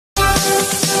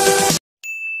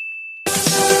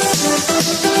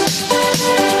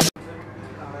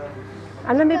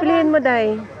Ano bibilihin mo,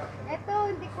 Day? Ito,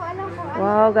 hindi ko alam kung ano.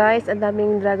 Wow, guys, ang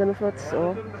daming dragon fruits,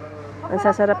 oh. Ang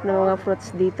sasarap ng mga fruits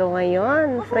dito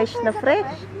ngayon. Fresh na fresh.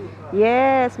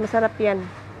 Yes, masarap yan.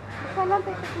 Isa lang,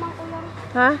 titikman ko lang.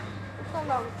 Ha? Isa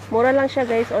lang. Mura lang siya,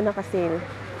 guys, o naka-sale.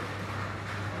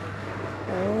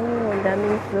 Oh, ang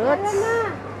daming fruits. Wala na.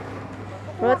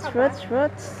 Fruits, fruits,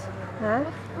 fruits. Ha?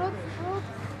 Fruits.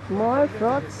 More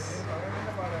fruits.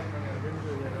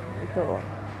 Ito, oh.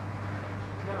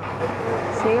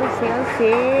 Sale, sale,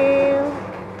 sale.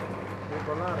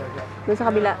 Doon sa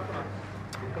kabila.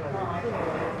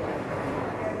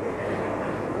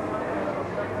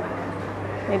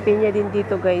 May pinya din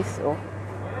dito, guys, oh.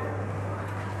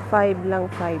 5 lang,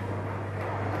 5.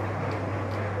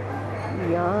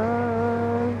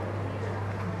 Yan.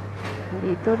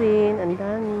 Dito rin, ang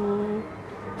dami.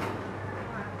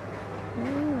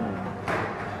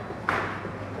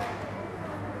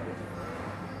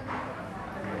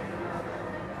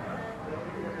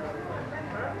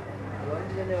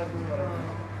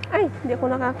 Ay, hindi ako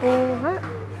nakakuha.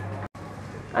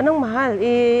 Anong mahal?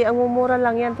 Eh, ang mumura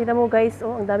lang yan. Tingnan mo, guys,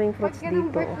 oh, ang daming fruits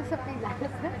dito. Pag-convert ko sa Pilas.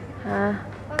 Ha?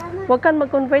 Huwag kang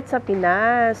mag-convert sa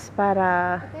Pinas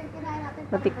para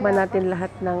matikman natin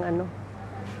lahat ng ano.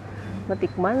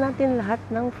 Matikman natin lahat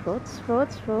ng fruits.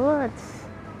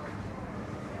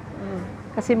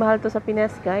 Kasi mahal to sa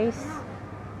Pinas, guys.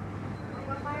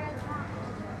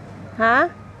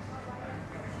 Ha?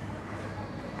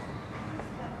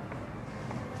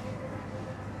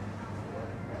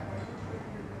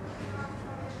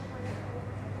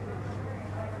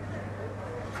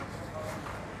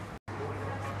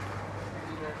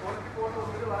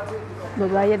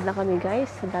 Babayad na kami,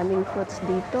 guys. Ang daming fruits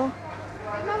dito.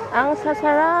 Ang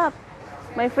sasarap.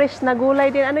 May fresh na gulay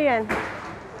din. Ano yan?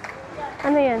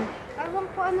 Ano yan? Ewan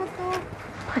ko ano to.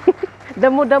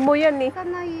 Damo-damo yan eh.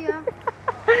 Kanaya.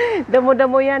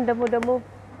 Damo-damo yan. Damo-damo. Oh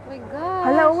my God.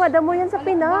 Hala, nga. Damo yan sa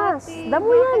Pinas. Damo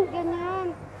yan. Bakit ganyan?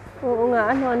 Oo nga.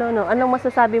 Ano. Anong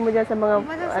masasabi mo dyan sa mga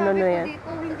Masasabi ano ko yan? dito,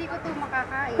 hindi ko to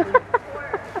makakain.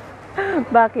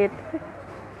 Bakit?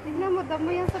 Tignan mo, damo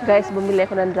yan sa Guys, bumili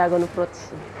ako ng dragon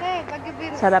fruits. Hey, pag-ibig.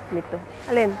 Sarap nito.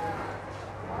 Alin?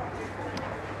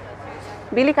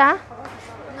 Bili ka?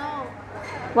 No,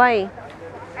 Why?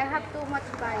 I have too much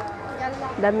buy. Yan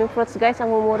lang. Daming fruits, guys.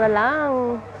 Ang mumura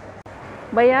lang.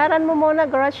 Bayaran mo muna,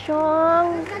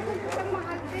 grasyong. Isang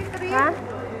mahal din, 3. Ha?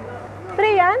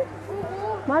 3 yan?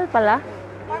 Oo, Mahal pala.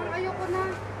 parang ayoko na.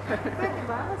 Pwede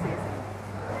ba? Kasi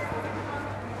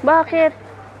Bakit?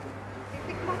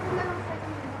 titikman ko na lang sa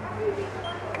inyo. Kasi hindi ko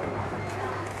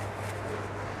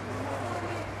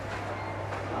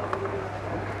We'll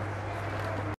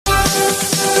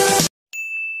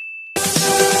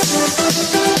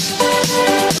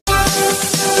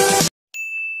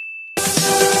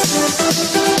be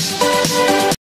right back.